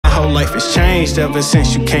life has changed ever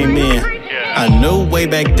since you came in. I knew way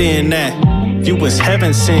back then that you was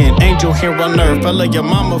heaven sent, angel here on earth. I love your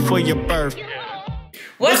mama for your birth.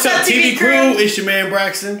 What's up, TV Crew? It's your man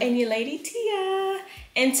Braxton. And your lady Tia.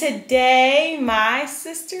 And today, my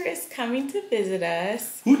sister is coming to visit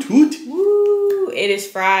us. Hoot hoot. Woo! It is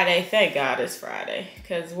Friday. Thank God it's Friday.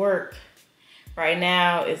 Because work right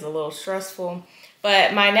now is a little stressful.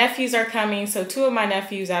 But my nephews are coming. So 2 of my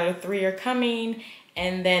nephews out of 3 are coming.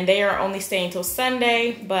 And then they are only staying till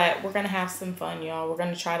Sunday. But we're going to have some fun, y'all. We're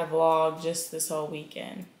going to try to vlog just this whole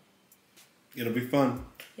weekend. It'll be fun.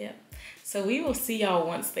 Yep. So we will see y'all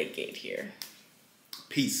once they get here.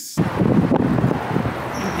 Peace.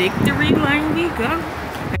 Victory lane we go.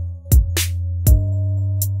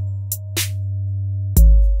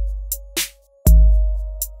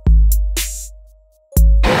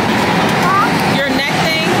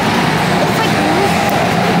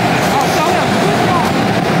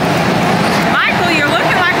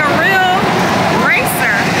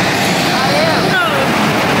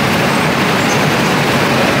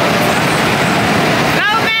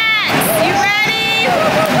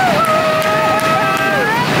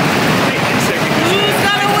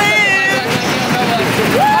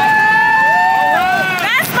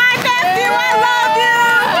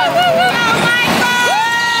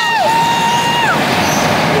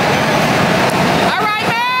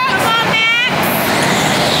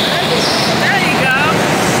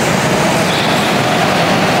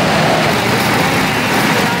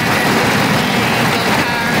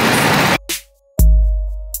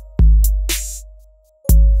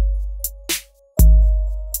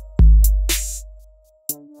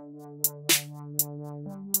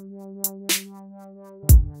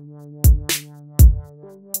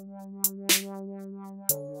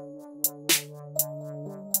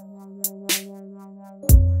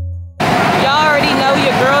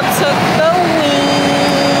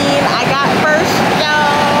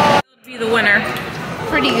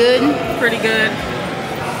 Pretty good.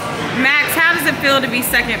 Max, how does it feel to be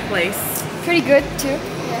second place? Pretty good too.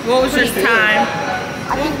 Yeah. What was your time?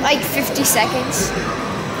 I think like 50 seconds.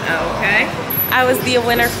 Okay. I was the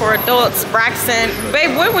winner for adults. Braxton,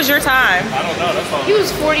 babe, what was your time? I don't know. That's all. He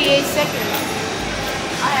was 48 seconds.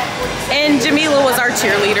 I had 40 seconds. And Jamila was our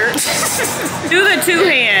cheerleader. Do the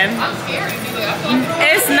 2-hand. I'm scared.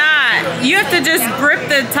 It's not. You have to just grip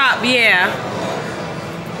the top. Yeah.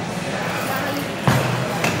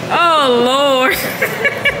 Oh, Lord.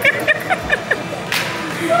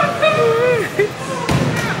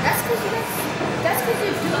 That's because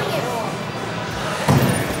you're doing it wrong.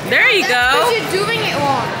 There you go. That's because you're doing it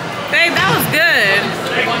wrong. Babe, that was good.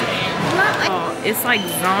 Oh, it's like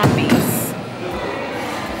zombies.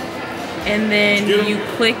 And then you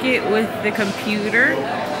click it with the computer.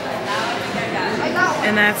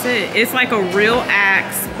 And that's it. It's like a real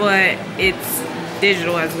axe, but it's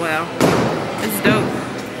digital as well. It's dope.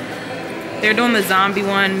 They're doing the zombie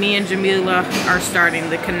one. Me and Jamila are starting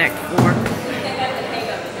the Connect 4.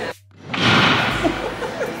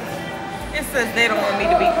 It says they don't want me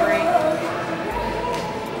to be great.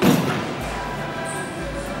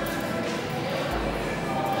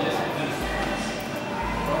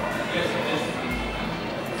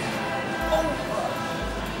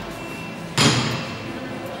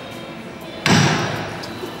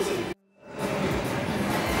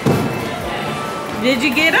 Did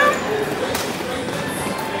you get them?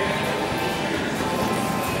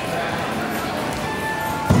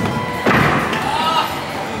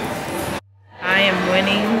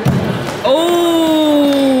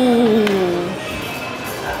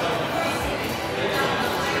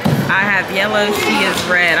 Yellow, she is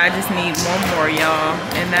red. I just need one more, y'all.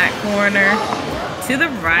 In that corner to the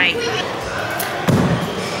right.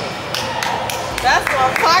 That's what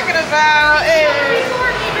I'm talking about. Hey.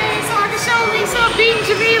 Record me, babe, so I can show me some beating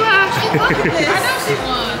Jamila. She won this. I know she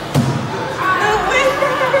won.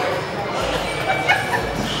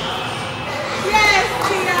 Yes,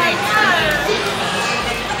 Tina.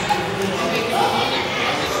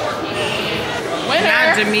 Winner.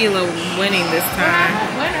 Not Jamila winning this time.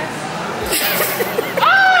 Winner. Oh,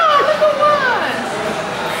 look who won!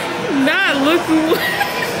 Not look who won.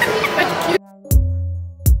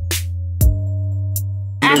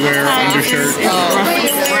 Appetizers is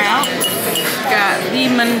Brussels sprout. Got the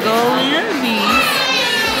Mongolian beef.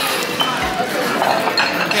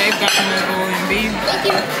 Okay, got the Mongolian beef.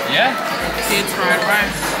 Yeah. Kids fried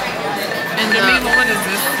rice. And Jamila, what is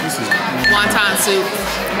this? This is wonton soup.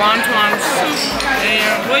 Wonton soup.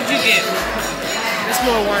 And what'd you get? It's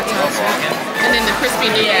more wonton chicken. And then the crispy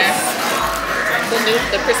noodles. Yes.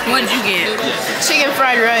 The crispy. What'd you get? Noodles. Chicken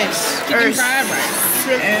fried rice. Chicken fried rice.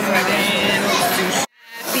 And then happy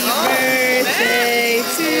birthday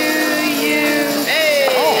to you.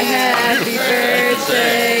 Hey. Happy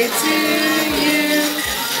birthday to you.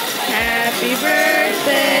 Happy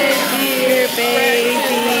birthday, dear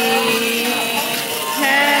baby.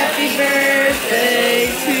 Happy birthday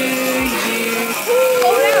to you.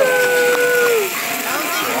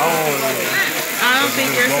 I don't think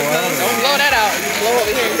you're supposed to. Don't blow that out. Blow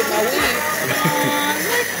over here and get my weed.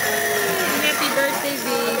 Happy birthday,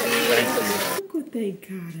 baby. Look what they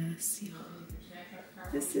got us, y'all.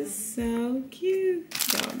 This is so cute.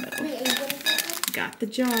 Y'all know. Got the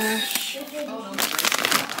Josh.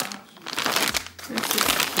 This is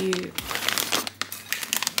cute.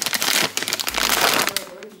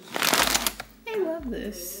 I love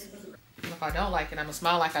this. If I don't like it, I'm gonna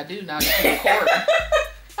smile like I do now. You can record.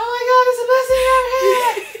 Oh my God, it's the best thing I've ever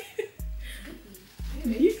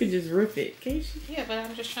had. You could just rip it, can't you? Yeah, but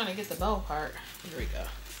I'm just trying to get the bow part. Here we go.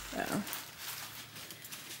 Oh.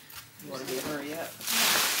 You want to hurry up?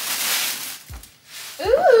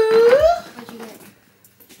 Ooh, What'd you get?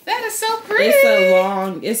 that is so pretty. It's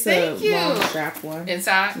a long strap one.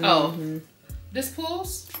 Inside? Oh, this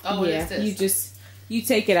pulls? Oh, what Yeah, is this? you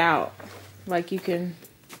take it out. Like you can.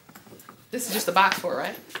 This is just a box for it,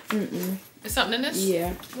 right? Mm-mm. Is something in this?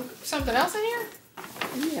 Yeah. Something else in here?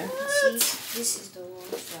 Yeah. See, this is the one.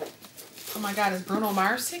 Oh my God, is Bruno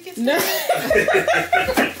Mars tickets? No.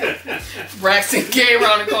 Braxton came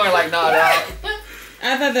around the corner like, no, dog.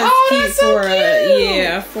 I thought that's cute that's so for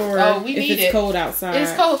cute. for We if need it's it. cold outside.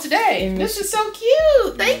 It's cold today. And This is so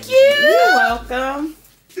cute. Thank you. You're welcome.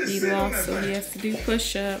 He lost, so he has to do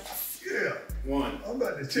push-ups. Yeah. One. I'm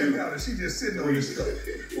about to check out, and she just sitting on this stuff.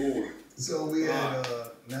 4, So we had 6,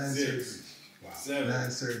 9 surgeries. 7, 9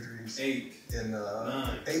 surgeries. 8, And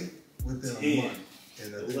 9, 8 within 10, a month.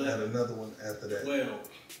 And I think I had another one after that. 12,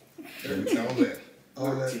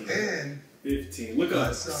 All that. And 15. Look my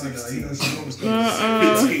up. son, you 16. know, she was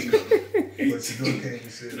 15. but she came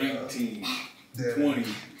and said, 19. Dad, 20.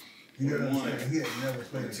 you gotta understand, he had never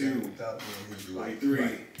played a game without me in his life.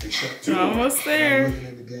 23. Almost there. Looking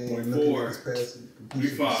at the game, looking at his passing,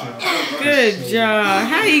 25. Good job.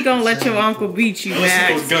 How you gonna let your uncle beat you, Let's see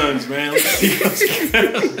Max? those guns, man. Let's see those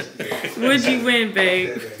guns. What'd you win,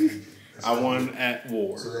 babe? I won at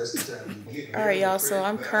war. So that's the time you get. All right, y'all, so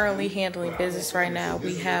I'm currently handling business right now.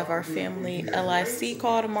 We have our family LIC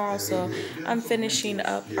call tomorrow, so I'm finishing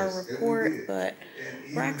up our report, but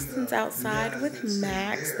Braxton's outside with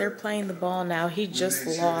Max. They're playing the ball now. He just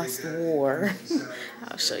lost war.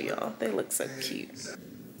 I'll show y'all. They look so cute.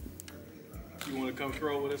 You want to come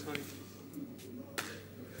stroll with us, honey?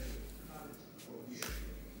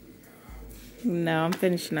 No, I'm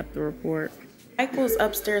finishing up the report. Michael's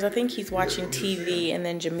upstairs. I think he's watching TV, and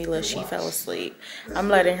then Jamila, she fell asleep. I'm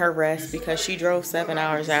letting her rest because she drove 7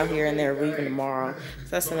 hours out here and they're leaving tomorrow. So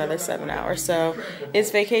that's another 7 hours. So it's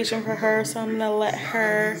vacation for her, so I'm going to let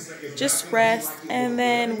her just rest. And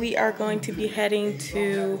then we are going to be heading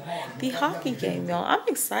to the hockey game, y'all. I'm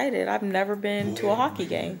excited. I've never been to a hockey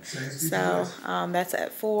game. So that's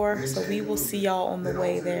at 4. So we will see y'all on the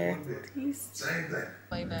way there. Peace.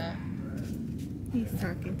 Play that. He's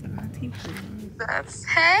talking to Auntie.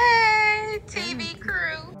 Hey, TV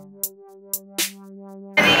crew.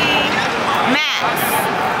 Max.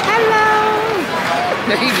 Hello.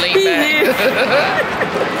 He leaned back.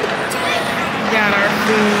 Got our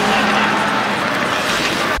food.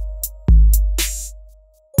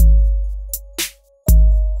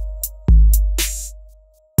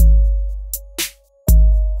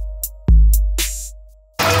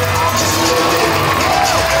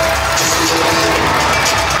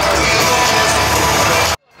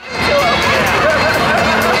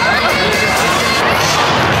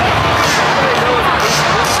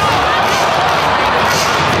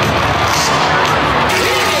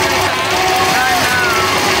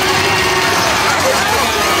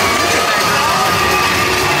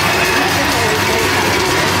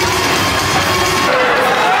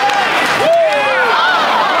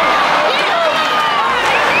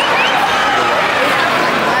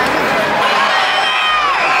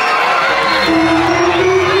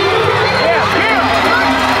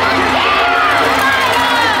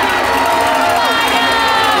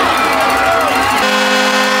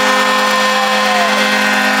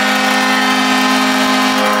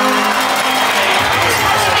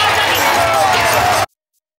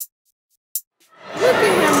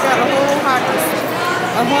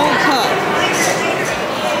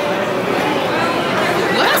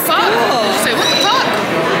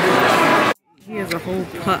 A whole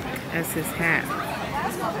puck as his hat.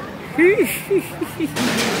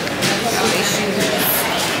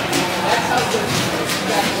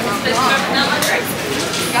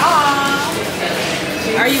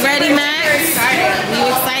 Are you ready, Max? Are you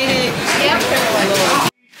excited? Yep.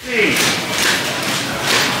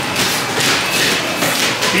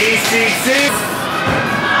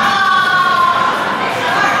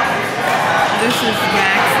 This is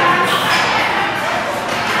Max's.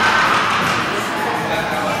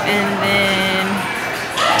 And then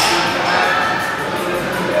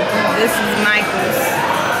this is Michael's.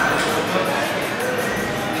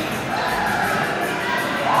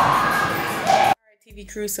 TV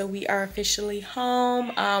crew, so we are officially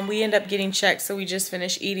home. We end up getting checked, so we just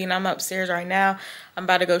finished eating. I'm upstairs right now. I'm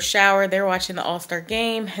about to go shower. They're watching the All-Star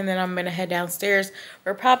game, and then I'm gonna head downstairs.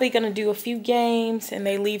 We're probably gonna do a few games, and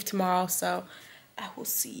they leave tomorrow, so I will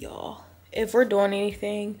see y'all if we're doing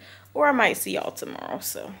anything, or I might see y'all tomorrow.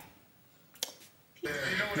 So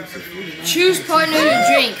Choose partner to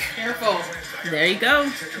drink. Careful. there you go.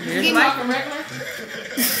 You talking regular?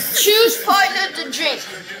 Choose partner to drink.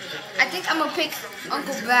 I think I'm gonna pick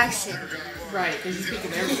Uncle Baxter. Right, because you pick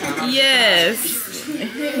him every time. Yes,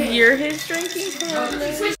 you're his drinking partner.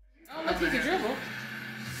 Oh, look, he can dribble.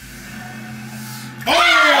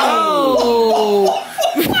 Oh!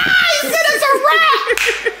 He said it's a wrap!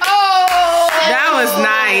 Oh! That was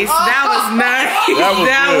nice. That was nice. That was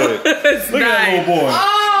good. Look at that little boy.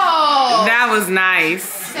 Oh! That was nice.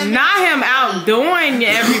 Not him outdoing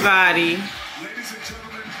everybody.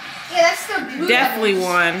 Yeah, that's the blue. Definitely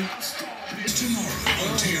won.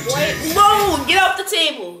 Wait, whoa! Get off the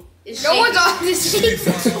table. No one's off the table.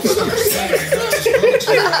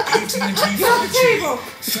 Get off the table!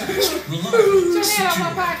 Put your hand out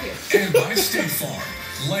my pocket. And by State Farm.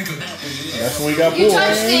 Like a That's when we got You bored.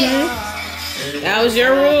 touched it. That was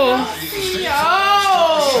your rule.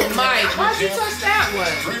 Oh, Mike, why'd you touch that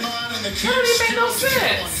one? That don't even make no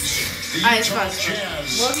sense. Alright, it's fine.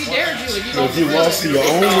 Well, if he dared you, and you If you lost to your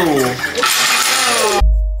own rule.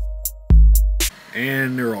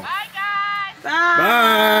 And they're off. Bye.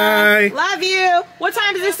 Bye. Love you. What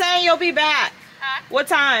time is it saying you'll be back? Huh? What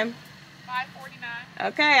time? 5:49.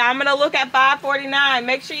 Okay, I'm gonna look at 5:49.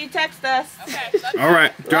 Make sure you text us. Okay. All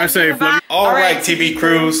right. Drive safe. Bye. All right, right, TV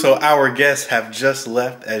crew. So our guests have just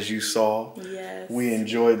left, as you saw. Yes. We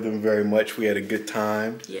enjoyed them very much. We had a good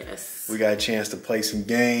time. Yes. We got a chance to play some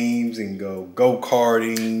games and go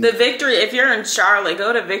karting. The Victory, if you're in Charlotte,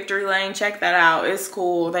 go to Victory Lane. Check that out. It's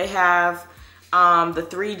cool. They have the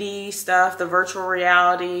 3D stuff, the virtual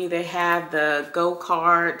reality. They have the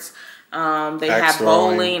go-karts. They have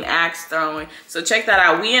bowling, axe throwing. So check that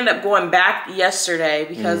out. We ended up going back yesterday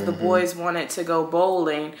because the boys wanted to go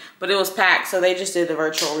bowling, but it was packed, so they just did the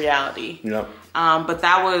virtual reality. Yep. But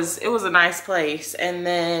it was a nice place. And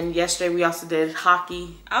then yesterday we also did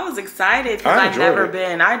hockey. I was excited because I'd never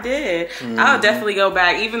been. I did. I would definitely go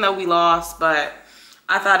back, even though we lost, but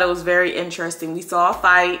I thought it was very interesting. We saw a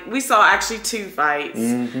fight. We saw actually 2 fights.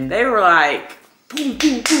 They were like, boom,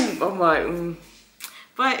 boom, boom. I'm like,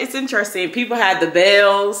 But it's interesting. People had the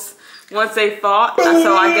bells once they fought.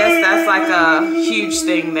 So I guess that's like a huge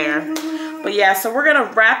thing there. But yeah, so we're going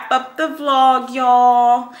to wrap up the vlog,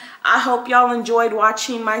 y'all. I hope y'all enjoyed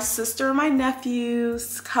watching my sister and my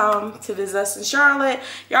nephews come to visit us in Charlotte.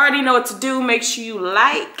 You already know what to do. Make sure you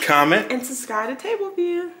like, comment, and subscribe to Table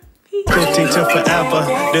View. 15 till forever,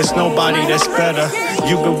 there's nobody that's better.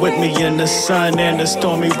 You've been with me in the sun and the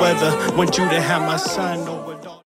stormy weather. Want you to have my son.